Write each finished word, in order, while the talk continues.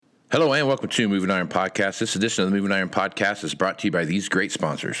Hello and welcome to Moving Iron Podcast. This edition of the Moving Iron Podcast is brought to you by these great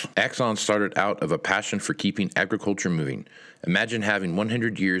sponsors. Axon started out of a passion for keeping agriculture moving. Imagine having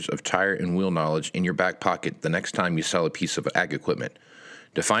 100 years of tire and wheel knowledge in your back pocket the next time you sell a piece of ag equipment.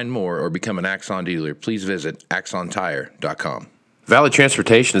 To find more or become an Axon dealer, please visit axontire.com. Valley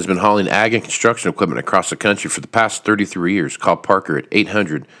Transportation has been hauling ag and construction equipment across the country for the past 33 years. Call Parker at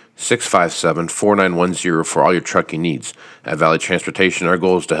 800-657-4910 for all your trucking needs. At Valley Transportation, our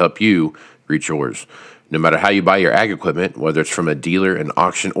goal is to help you reach yours. No matter how you buy your ag equipment, whether it's from a dealer, an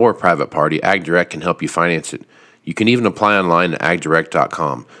auction, or a private party, AgDirect can help you finance it. You can even apply online at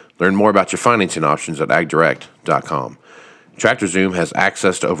agdirect.com. Learn more about your financing options at agdirect.com. TractorZoom has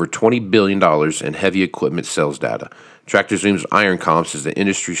access to over $20 billion in heavy equipment sales data. TractorZoom's Iron Comps is the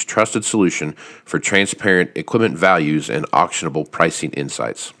industry's trusted solution for transparent equipment values and auctionable pricing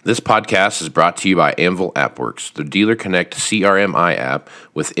insights. This podcast is brought to you by Anvil AppWorks. The Dealer Connect CRMI app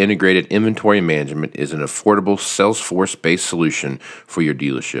with integrated inventory management is an affordable Salesforce-based solution for your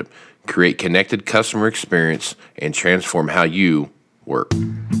dealership. Create connected customer experience and transform how you work.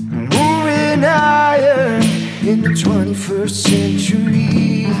 Moving higher in the 21st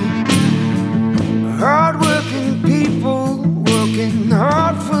century. Hard-working people working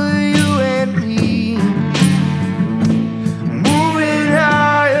hard for you and me. Moving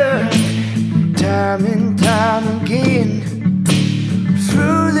higher, time and time again.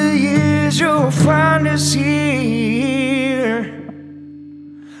 Through the years you'll find us here.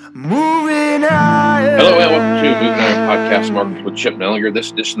 Moving higher. Hello and welcome to Moving Iron Podcast. Markets with Chip Nellinger.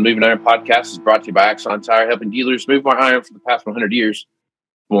 This edition of the Moving Iron Podcast is brought to you by Axon Tire, helping dealers move more iron for the past 100 years.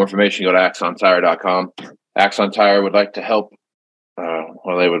 For more information, go to axontire.com. Axon Tire would like to help.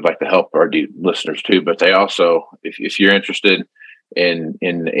 They would like to help our listeners too, but they also, if you're interested in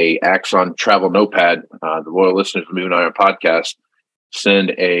a Axon travel notepad, the loyal listeners of the Moving Iron Podcast,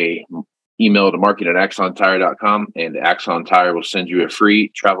 send a email to marketing@axontire.com, and Axon Tire will send you a free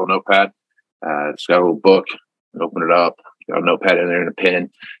travel notepad. It's got a little book. Open it up. Got a notepad in there and a pen.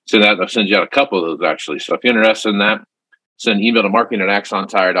 Send that. They'll send you out a couple of those actually. So if you're interested in that, send an email to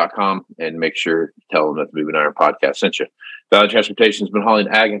marketing@axontire.com and make sure to tell them that the Moving Iron Podcast sent you. Valley Transportation has been hauling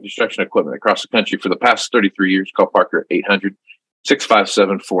ag and construction equipment across the country for the past 33 years. Call Parker at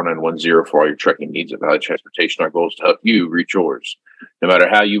 800-657-4910 for all your trucking needs at Valley Transportation. Our goal is to help you reach yours. No matter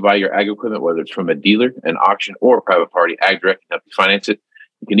how you buy your ag equipment, whether it's from a dealer, an auction, or a private party, AgDirect can help you finance it.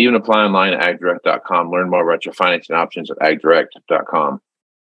 You can even apply online at agdirect.com. Learn more about your financing options at agdirect.com.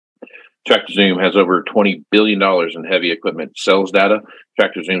 TractorZoom has over $20 billion in heavy equipment sales data.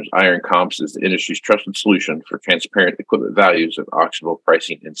 TractorZoom's Iron Comps is the industry's trusted solution for transparent equipment values and auctionable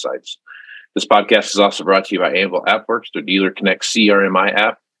pricing insights. This podcast is also brought to you by Anvil AppWorks. Their Dealer Connect CRMI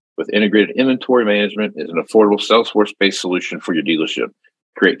app with integrated inventory management is an affordable Salesforce-based solution for your dealership.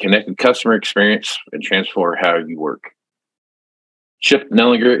 Create connected customer experience and transform how you work. Chip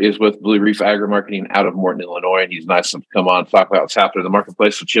Nellinger is with Blue Reef Agri Marketing out of Morton, Illinois, and he's nice enough to come on and talk about what's happening in the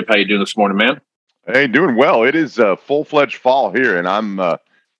marketplace. So, Chip, how you doing this morning, man? Hey, doing well. It is full-fledged fall here, and I'm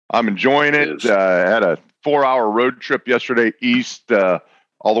enjoying it. Had a 4-hour road trip yesterday east,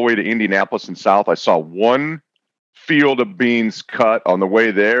 all the way to Indianapolis and south. I saw one field of beans cut on the way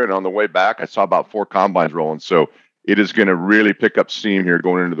there, and on the way back, I saw about 4 combines rolling. So it is going to really pick up steam here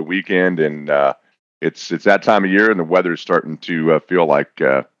going into the weekend, and it's that time of year, and the weather is starting to feel like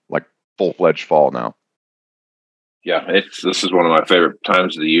full-fledged fall now. Yeah, this is one of my favorite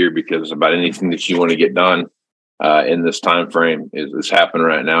times of the year because about anything that you want to get done in this time frame is happening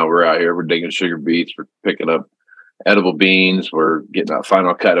right now. We're out here, we're digging sugar beets, we're picking up edible beans, we're getting that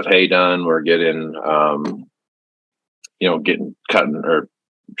final cut of hay done, we're getting cutting or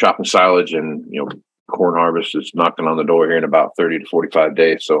chopping silage, and corn harvest is knocking on the door here in about 30 to 45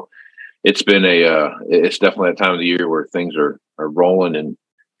 days. So it's been it's definitely a time of the year where things are rolling,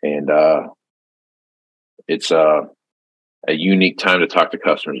 and it's a unique time to talk to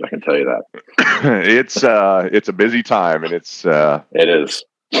customers. I can tell you that. It's a busy time, and it is.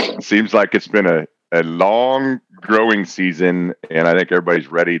 It seems like it's been a long growing season, and I think everybody's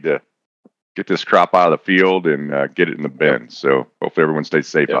ready to get this crop out of the field and get it in the bin. So hopefully everyone stays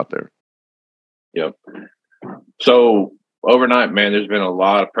safe out there. Yep. So overnight, man, there's been a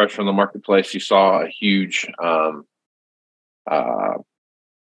lot of pressure on the marketplace. You saw a huge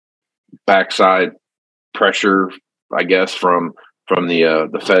backside pressure, I guess, from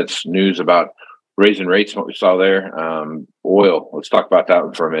the Fed's news about raising rates. What we saw there, oil. Let's talk about that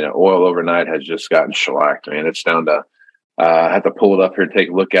one for a minute. Oil overnight has just gotten shellacked, man. It's down to. I have to pull it up here and take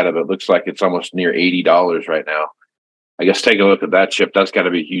a look at it, but it looks like it's almost near $80 right now. I guess take a look at that, Chip. That's got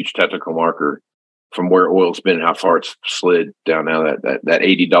to be a huge technical marker from where oil's been and how far it's slid down now, that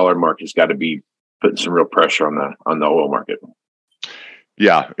 $80 mark has got to be putting some real pressure on the oil market.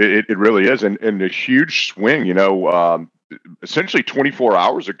 Yeah, it really is. And a huge swing, essentially 24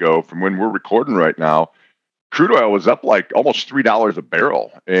 hours ago from when we're recording right now, crude oil was up like almost $3 a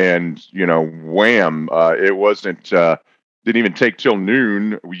barrel. And, wham, it wasn't, didn't even take till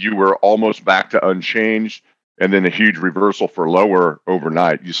noon. You were almost back to unchanged. And then a huge reversal for lower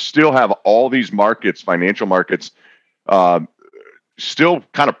overnight. You still have all these markets, financial markets, still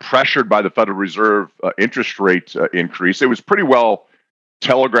kind of pressured by the Federal Reserve interest rate increase. It was pretty well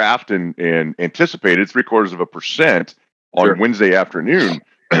telegraphed and anticipated, 0.75% on Wednesday afternoon.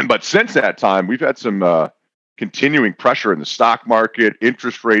 But since that time, we've had some continuing pressure in the stock market.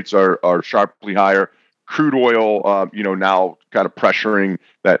 Interest rates are sharply higher. Crude oil, now kind of pressuring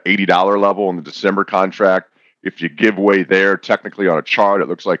that $80 level in the December contract. If you give way there, technically on a chart, it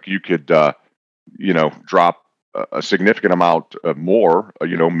looks like you could, drop a significant amount more,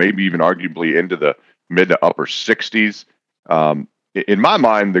 maybe even arguably into the mid to upper 60s. In my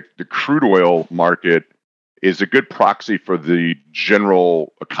mind, the crude oil market is a good proxy for the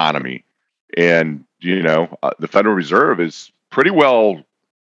general economy. And, the Federal Reserve is pretty well,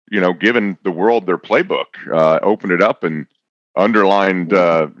 given the world their playbook, opened it up and underlined,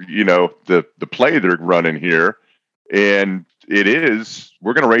 the play they're running here. And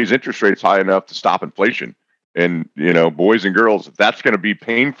we're going to raise interest rates high enough to stop inflation. And, boys and girls, that's going to be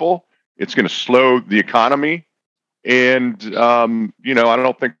painful. It's going to slow the economy. And, I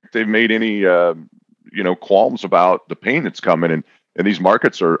don't think they've made any, qualms about the pain that's coming. And these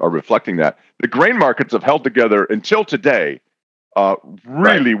markets are reflecting that. The grain markets have held together until today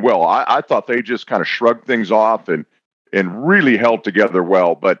really well. I thought they just kind of shrugged things off and really held together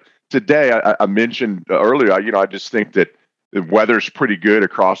well. But today, I mentioned earlier, I just think that the weather's pretty good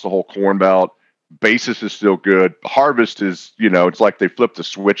across the whole Corn Belt. Basis is still good. Harvest is, it's like they flipped the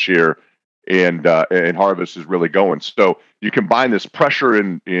switch here, and harvest is really going. So you combine this pressure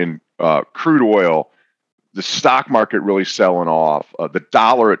in crude oil, the stock market really selling off, the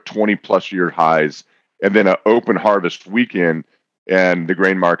dollar at 20+ year highs, and then an open harvest weekend, and the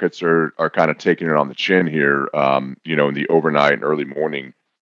grain markets are kind of taking it on the chin here, in the overnight and early morning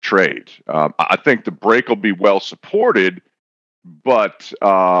trade. I think the break will be well supported, but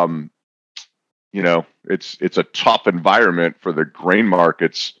it's a tough environment for the grain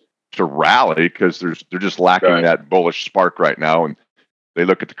markets to rally because they're just lacking that bullish spark right now. And they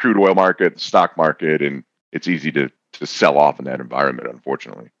look at the crude oil market, the stock market, and it's easy to sell off in that environment,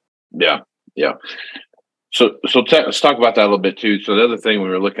 unfortunately. Yeah. So let's talk about that a little bit too. So the other thing we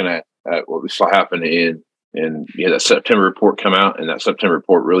were looking at what we saw happen in that September report come out, and that September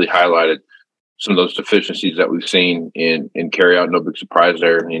report really highlighted some of those deficiencies that we've seen in carry out. No big surprise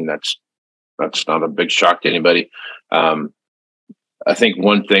there. I mean, that's not a big shock to anybody. I think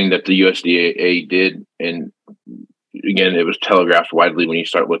one thing that the USDA did, and again, it was telegraphed widely when you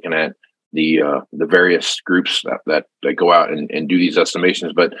start looking at the various groups that go out and do these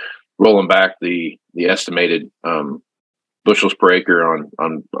estimations, but rolling back the estimated bushels per acre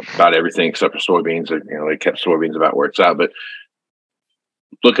on about everything except for soybeans. They kept soybeans about where it's at, but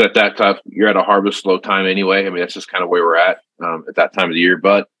looking at that stuff, you're at a harvest low time anyway. I mean, that's just kind of where we're at that time of the year.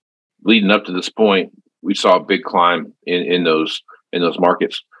 But leading up to this point, we saw a big climb in those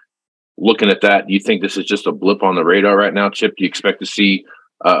markets. Looking at that, do you think this is just a blip on the radar right now, Chip? Do you expect to see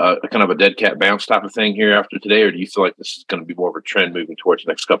a kind of a dead cat bounce type of thing here after today, or do you feel like this is going to be more of a trend moving towards the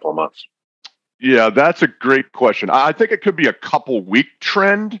next couple of months? Yeah, that's a great question. I think it could be a couple week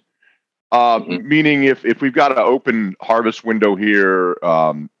trend, meaning if we've got an open harvest window here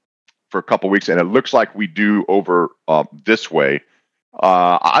for a couple weeks, and it looks like we do over this way,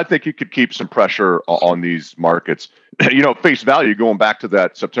 I think you could keep some pressure on these markets. Face value, going back to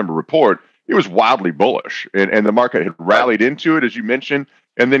that September report, it was wildly bullish, and the market had rallied into it, as you mentioned,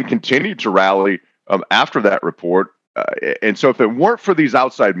 and then continued to rally after that report. And so if it weren't for these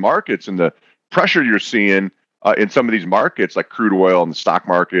outside markets and the pressure you're seeing in some of these markets like crude oil and the stock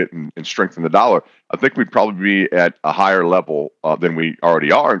market and strength in the dollar, I think we'd probably be at a higher level than we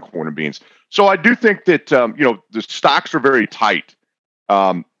already are in corn and beans. So I do think that, the stocks are very tight.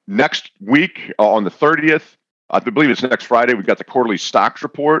 Next week on the 30th, I believe it's next Friday, we've got the quarterly stocks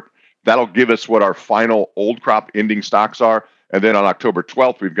report. That'll give us what our final old crop ending stocks are. And then on October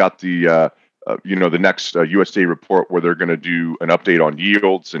 12th, we've got the next USDA report where they're going to do an update on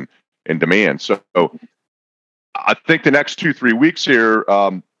yields and demand. So I think the next 2-3 weeks here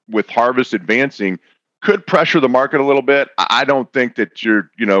with harvest advancing could pressure the market a little bit. I don't think that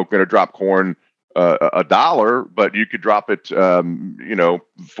you're, going to drop corn $1, but you could drop it,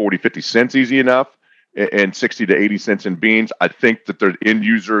 40, 50 cents easy enough. and 60 to 80 cents in beans. I think that the end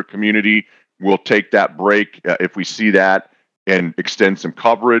user community will take that break if we see that and extend some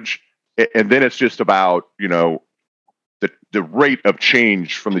coverage. And then it's just about, the rate of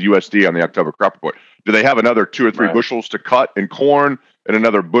change from the USD on the October crop report. Do they have another 2 or 3 bushels to cut in corn and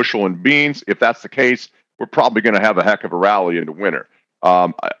another bushel in beans? If that's the case, we're probably going to have a heck of a rally into winter.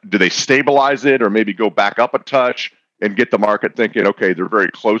 Do they stabilize it or maybe go back up a touch and get the market thinking, okay, they're very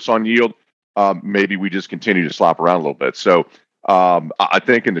close on yield? Maybe we just continue to slop around a little bit. So I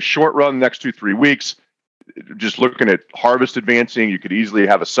think in the short run, next 2-3 weeks, just looking at harvest advancing, you could easily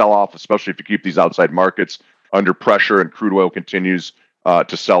have a sell-off, especially if you keep these outside markets under pressure and crude oil continues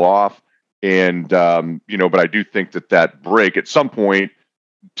to sell off. And, but I do think that break at some point,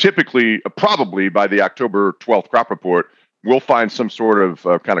 typically, probably by the October 12th crop report, we'll find some sort of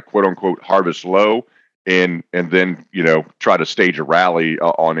kind of quote unquote harvest low and then, try to stage a rally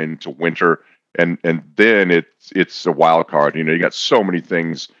on into winter. And then it's a wild card. You got so many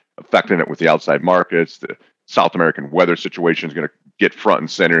things affecting it with the outside markets. The South American weather situation is going to get front and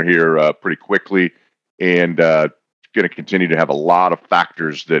center here pretty quickly, and going to continue to have a lot of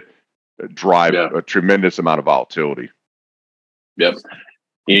factors that drive a tremendous amount of volatility. Yep.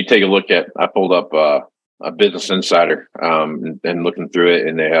 You take a look at, I pulled up a Business Insider and looking through it,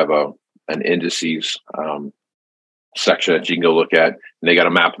 and they have an indices section that you can go look at, and they got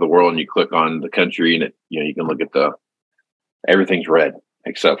a map of the world, and you click on the country, and you can look at everything's red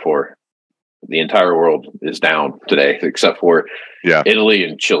except for the entire world is down today, except for Italy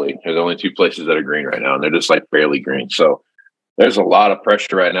and Chile. They're the only 2 places that are green right now, and they're just like barely green. So there's a lot of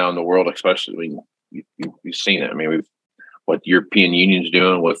pressure right now in the world, especially you've seen it. I mean, what the European Union's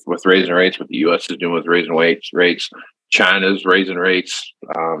doing with raising rates, what the U.S. is doing with raising rates. China's raising rates,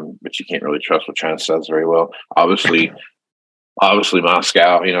 but you can't really trust what China says very well. Obviously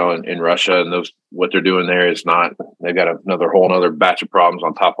Moscow, and Russia, and what they're doing there is not. They've got another batch of problems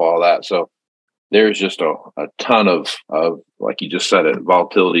on top of all that. So there's just a ton of like you just said,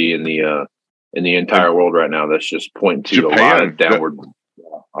 volatility in the entire world right now. That's just pointing to Japan, a lot of downward.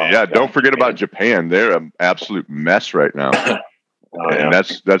 Don't forget about Japan. They're an absolute mess right now, and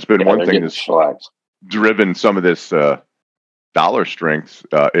that's been one thing that's driven some of this dollar strength.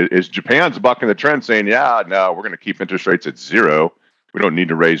 Is Japan's bucking the trend, saying, "No, we're going to keep interest rates at 0. We don't need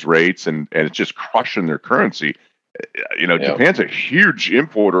to raise rates," and it's just crushing their currency. Japan's a huge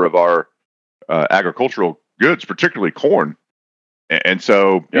importer of our agricultural goods, particularly corn, and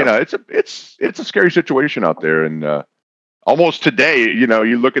so it's a scary situation out there. And almost today,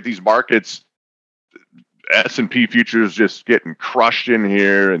 you look at these markets, S&P futures just getting crushed in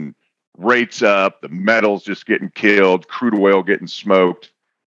here, and rates up, the metals just getting killed, crude oil getting smoked.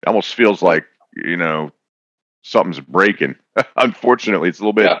 It almost feels like, something's breaking. Unfortunately, it's a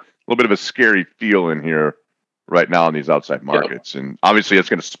little bit of a scary feel in here right now in these outside markets. And obviously it's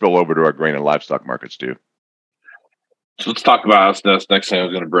going to spill over to our grain and livestock markets too. So let's talk about this next thing I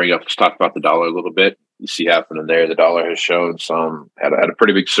was going to bring up. Let's talk about the dollar a little bit. You see happening there. The dollar has shown had a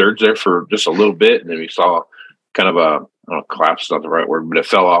pretty big surge there for just a little bit. And then we saw kind of collapse is not the right word, but it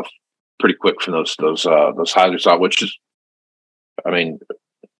fell off pretty quick from those highs we saw, which is, I mean,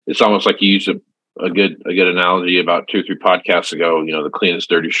 it's almost like you used a good analogy about 2 or 3 podcasts ago, the cleanest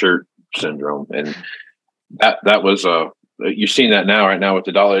dirty shirt syndrome. And that was you're seeing that right now with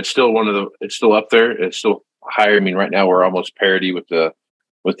the dollar. It's still it's still up there. It's still higher. I mean, right now we're almost parity with the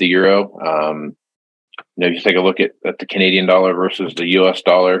euro. If you take a look at the Canadian dollar versus the US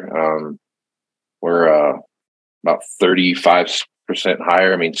dollar, we're about 35%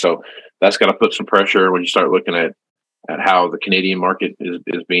 higher. I mean, so that's got to put some pressure when you start looking at how the Canadian market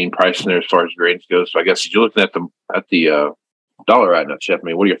is being priced in there as far as grains goes. So I guess you're looking at the dollar right now, Chef. I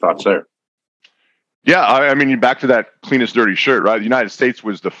mean, what are your thoughts there? Yeah, I mean, back to that cleanest dirty shirt, right? The United States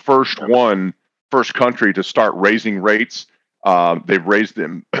was the first country to start raising rates. They've raised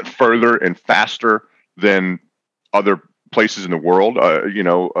them further and faster than other places in the world.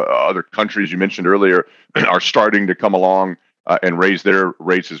 Other countries you mentioned earlier are starting to come along and raise their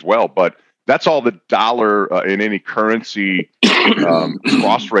rates as well. But that's all the dollar in any currency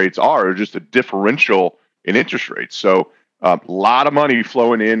cross rates are just a differential in interest rates. So a lot of money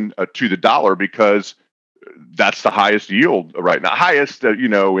flowing in to the dollar because that's the highest yield right now. Highest,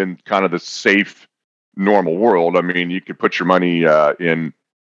 in kind of the safe, normal world. I mean, you could put your money in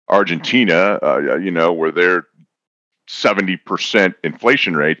Argentina, where they're 70%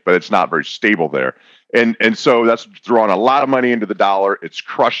 inflation rate, but it's not very stable there. And so that's drawing a lot of money into the dollar. It's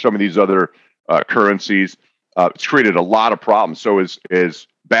crushed some of these other currencies. It's created a lot of problems. So as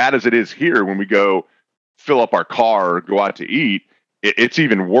bad as it is here, when we go fill up our car or go out to eat, it's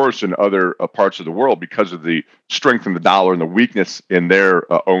even worse in other parts of the world because of the strength in the dollar and the weakness in their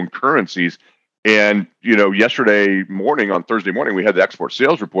own currencies. And, yesterday morning, on Thursday morning, we had the export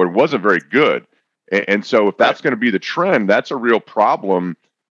sales report. It wasn't very good. And so if that's going to be the trend, that's a real problem,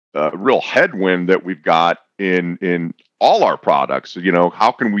 real headwind that we've got in all our products.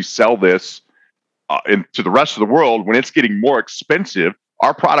 How can we sell this to the rest of the world when it's getting more expensive?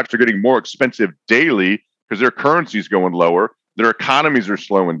 Our products are getting more expensive daily because their currency is going lower. Their economies are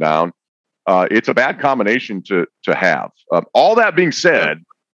slowing down. It's a bad combination to have. All that being said,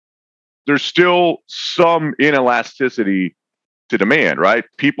 there's still some inelasticity to demand, right?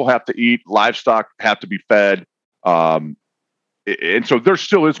 People have to eat, livestock have to be fed. And so there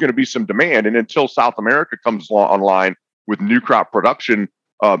still is going to be some demand. And until South America comes online with new crop production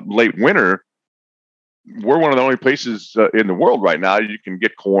late winter, we're one of the only places in the world right now you can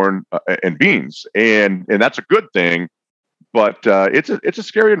get corn and beans. And that's a good thing. But it's a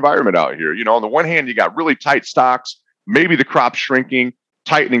scary environment out here. On the one hand, you got really tight stocks, maybe the crop's shrinking,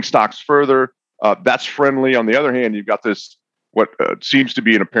 tightening stocks further. That's friendly. On the other hand, you've got this what seems to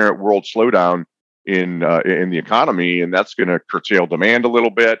be an apparent world slowdown in the economy, and that's going to curtail demand a little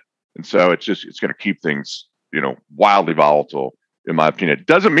bit. And so it's going to keep things wildly volatile, in my opinion. It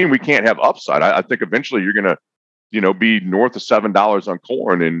doesn't mean we can't have upside. I think eventually you're going to be north of $7 on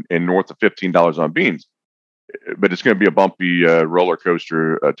corn and north of $15 on beans. But it's going to be a bumpy roller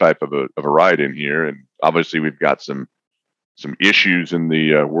coaster type of a ride in here, and obviously we've got some issues in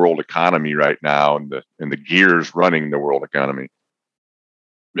the world economy right now, and the gears running the world economy.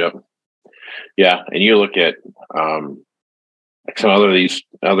 Yep. Yeah, and you look at like some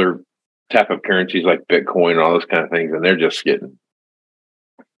other type of currencies like Bitcoin and all those kind of things, and they're just getting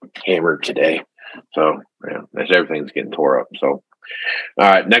hammered today. So everything's getting tore up. So, all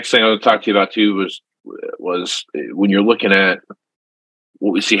right, next thing I want to talk to you about too was when you're looking at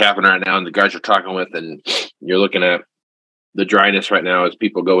what we see happen right now and the guys you're talking with, and you're looking at the dryness right now as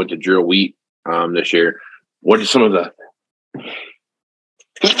people go into drill wheat this year. What are some of the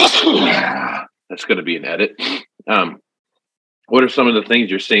that's going to be an edit. What are some of the things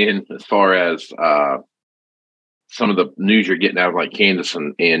you're seeing as far as some of the news you're getting out of like Kansas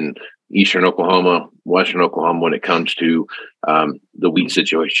and eastern Oklahoma, western Oklahoma when it comes to the wheat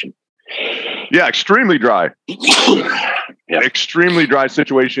situation? Yeah, extremely dry. Yeah. Extremely dry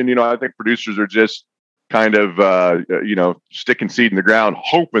situation. I think producers are just kind of, sticking seed in the ground,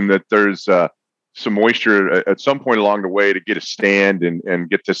 hoping that there's some moisture at some point along the way to get a stand and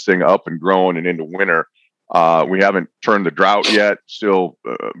get this thing up and growing and into winter. We haven't turned the drought yet. Still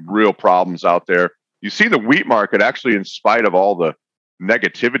real problems out there. You see the wheat market actually, in spite of all the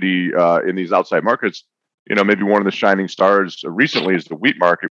negativity in these outside markets, maybe one of the shining stars recently is the wheat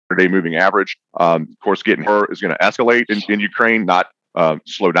market per-day moving average. Of course, getting her is going to escalate in Ukraine, not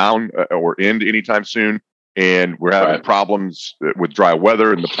slow down or end anytime soon. And we're having problems with dry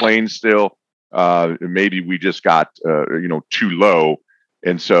weather in the plains still. Maybe we just got, too low.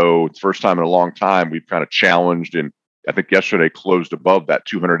 And so it's the first time in a long time we've kind of challenged, and I think yesterday closed above that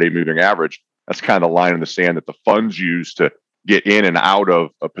 200-day moving average. That's kind of the line in the sand that the funds use to get in and out of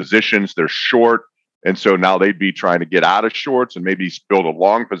positions. They're short. And so now they'd be trying to get out of shorts and maybe build a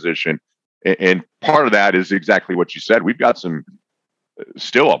long position. And part of that is exactly what you said. We've got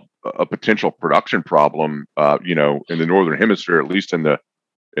still a potential production problem, in the Northern Hemisphere, at least in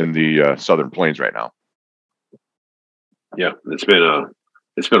the Southern Plains right now. Yeah, it's been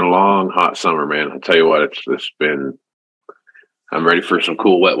a long, hot summer, man. I tell you what, it's been. I'm ready for some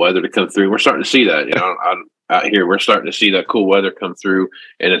cool, wet weather to come through. We're starting to see that, out here. We're starting to see that cool weather come through,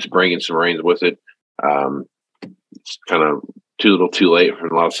 and it's bringing some rains with it. It's kind of too little, too late for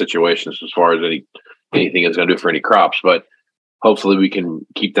a lot of situations as far as anything it's going to do for any crops. But hopefully, we can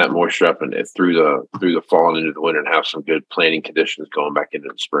keep that moisture up and through the fall and into the winter, and have some good planting conditions going back into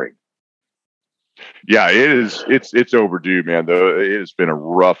the spring. Yeah, it is. It's overdue, man. Though it has been a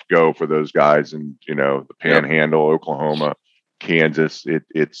rough go for those guys, and the Panhandle, Oklahoma, Kansas.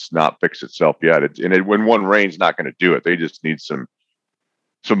 It's not fixed itself yet. When one rain's not going to do it. They just need some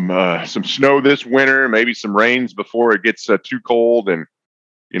snow this winter, maybe some rains before it gets too cold, and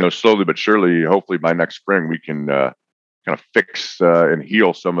slowly but surely, hopefully by next spring we can kind of fix and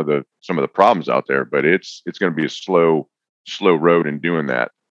heal some of the problems out there. But it's going to be a slow road in doing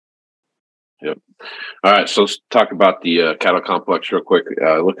that. Yep. All right. So let's talk about the cattle complex real quick.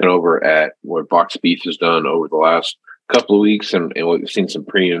 Looking over at what box beef has done over the last couple of weeks, and we've seen some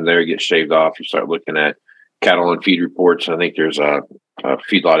premium there get shaved off. You start looking at cattle and feed reports. I think there's a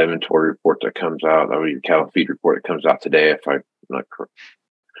feedlot inventory report that comes out. Cattle feed report that comes out today, if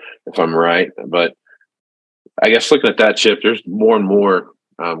I'm right. But I guess looking at that, Chip, there's more and more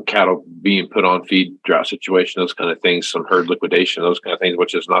cattle being put on feed, drought situation, those kind of things, some herd liquidation, those kind of things,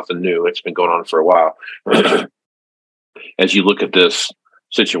 which is nothing new. It's been going on for a while. As you look at this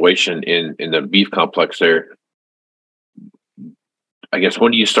situation in the beef complex there, I guess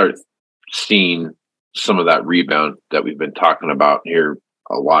when do you start seeing some of that rebound that we've been talking about here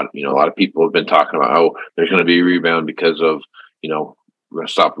a lot? A lot of people have been talking about, oh, there's going to be a rebound because of, we're going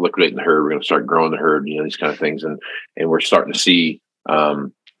to stop liquidating the herd. We're going to start growing the herd, these kind of things. And we're starting to see,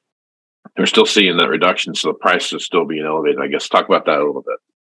 we're still seeing that reduction. So the price is still being elevated. I guess talk about that a little bit.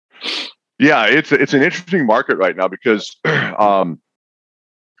 Yeah, it's an interesting market right now because of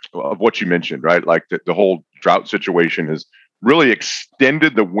what you mentioned, right? Like the whole drought situation has really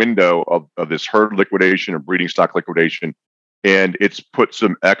extended the window of this herd liquidation and breeding stock liquidation. And it's put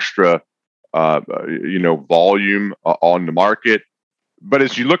some extra, volume on the market. But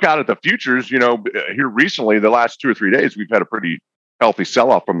as you look out at the futures, here recently, the last 2 or 3 days, we've had a pretty healthy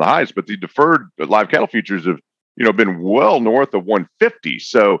sell-off from the highs, but the deferred live cattle futures have, been well north of 150.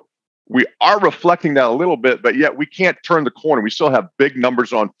 So we are reflecting that a little bit, but yet we can't turn the corner. We still have big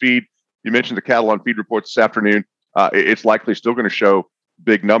numbers on feed. You mentioned the cattle on feed report this afternoon. It's likely still going to show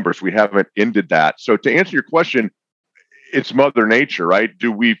big numbers. We haven't ended that. So to answer your question, it's Mother Nature, right?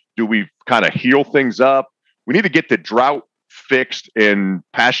 Do we kind of heal things up? We need to get the drought fixed in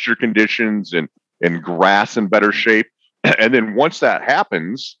pasture conditions and grass in better shape. And then once that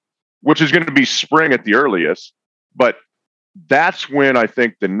happens, which is going to be spring at the earliest, but that's when I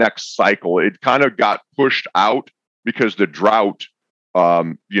think the next cycle, it kind of got pushed out because the drought,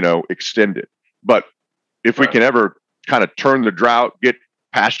 extended. But if we can ever kind of turn the drought, get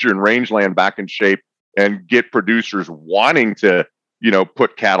pasture and rangeland back in shape, and get producers wanting to,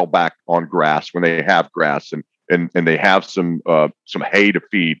 put cattle back on grass when they have grass and they have some hay to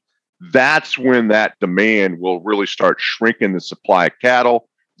feed, that's when that demand will really start shrinking the supply of cattle.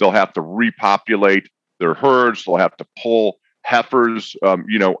 They'll have to repopulate their herds. They'll have to pull heifers,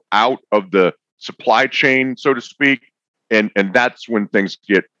 out of the supply chain, so to speak. And that's when things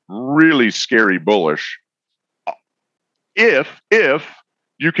get really scary bullish. If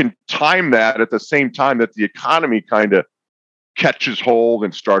you can time that at the same time that the economy kind of catches hold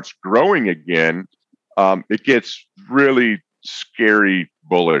and starts growing again, it gets really scary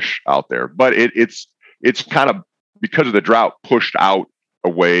bullish out there. But it's kind of, because of the drought, pushed out a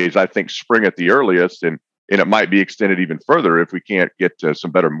ways. I think spring at the earliest, and it might be extended even further if we can't get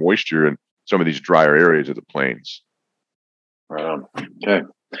some better moisture in some of these drier areas of the plains. Right on. Okay.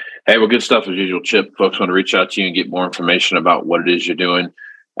 Hey, well, good stuff as usual, Chip. Folks want to reach out to you and get more information about what it is you're doing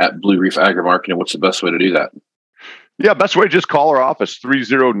at Blue Reef Agri-Marketing. What's the best way to do that? Yeah, best way, just call our office,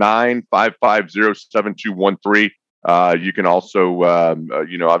 309-550-7213. You can also,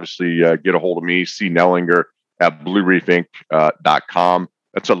 obviously get a hold of me, C. Nellinger at bluereefinc.com.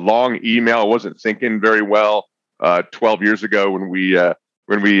 That's a long email. I wasn't thinking very well 12 years ago when we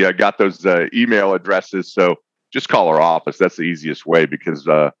got those email addresses. So just call our office. That's the easiest way, because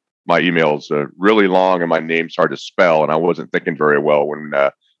my email is really long and my name's hard to spell, and I wasn't thinking very well when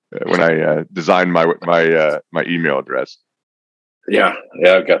I designed my email address. Yeah,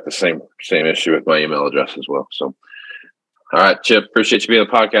 I've got the same issue with my email address as well. So, all right, Chip, appreciate you being on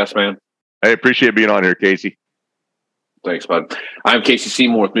the podcast, man. I appreciate being on here, Casey. Thanks, bud. I'm Casey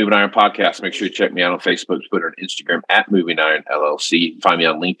Seymour with Moving Iron Podcast. Make sure you check me out on Facebook, Twitter, and Instagram at Moving Iron LLC. You can find me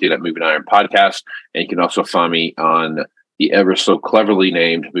on LinkedIn at Moving Iron Podcast. And you can also find me on the ever so cleverly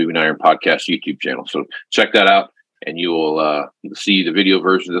named Moving Iron Podcast YouTube channel. So check that out, and you will see the video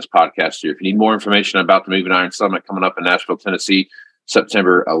version of this podcast here. If you need more information about the Moving Iron Summit coming up in Nashville, Tennessee,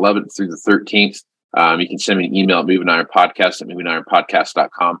 September 11th through the 13th, you can send me an email at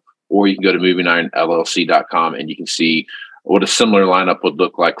movingironpodcast@movingironpodcast.com. Or you can go to movingironllc.com and you can see what a similar lineup would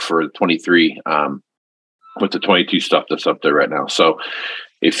look like for 23 with the 22 stuff that's up there right now. So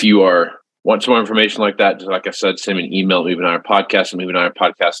if you want some more information like that, just like I said, send me an email at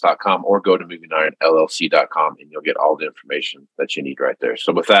movingironpodcast@movingironpodcast.com or go to movingironllc.com and you'll get all the information that you need right there.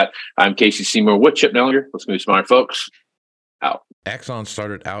 So with that, I'm Casey Seymour with Chip Nellinger. Let's move some iron, folks. Out. Axon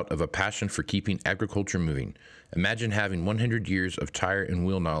started out of a passion for keeping agriculture moving. Imagine having 100 years of tire and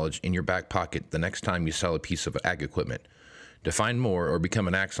wheel knowledge in your back pocket the next time you sell a piece of ag equipment. To find more or become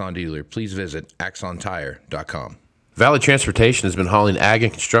an Axon dealer, please visit axontire.com. Valley Transportation has been hauling ag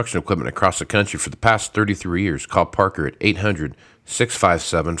and construction equipment across the country for the past 33 years. Call Parker at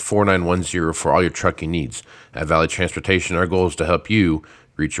 800-657-4910 for all your trucking needs. At Valley Transportation, our goal is to help you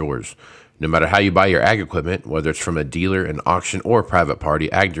reach yours. No matter how you buy your ag equipment, whether it's from a dealer, an auction, or a private party,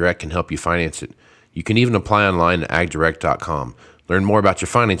 AgDirect can help you finance it. You can even apply online at agdirect.com. Learn more about your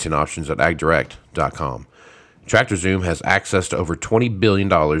financing options at agdirect.com. TractorZoom has access to over $20 billion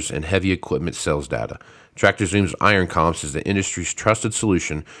in heavy equipment sales data. TractorZoom's Iron Comps is the industry's trusted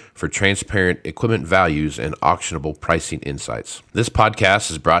solution for transparent equipment values and auctionable pricing insights. This podcast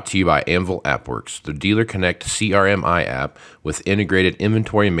is brought to you by Anvil AppWorks. The Dealer Connect CRMI app with integrated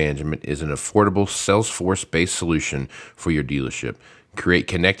inventory management is an affordable Salesforce-based solution for your dealership. Create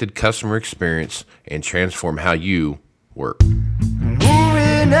connected customer experience and transform how you work.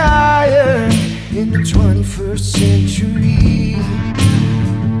 Moving higher in the 21st century.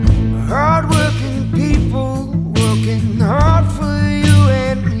 Hard work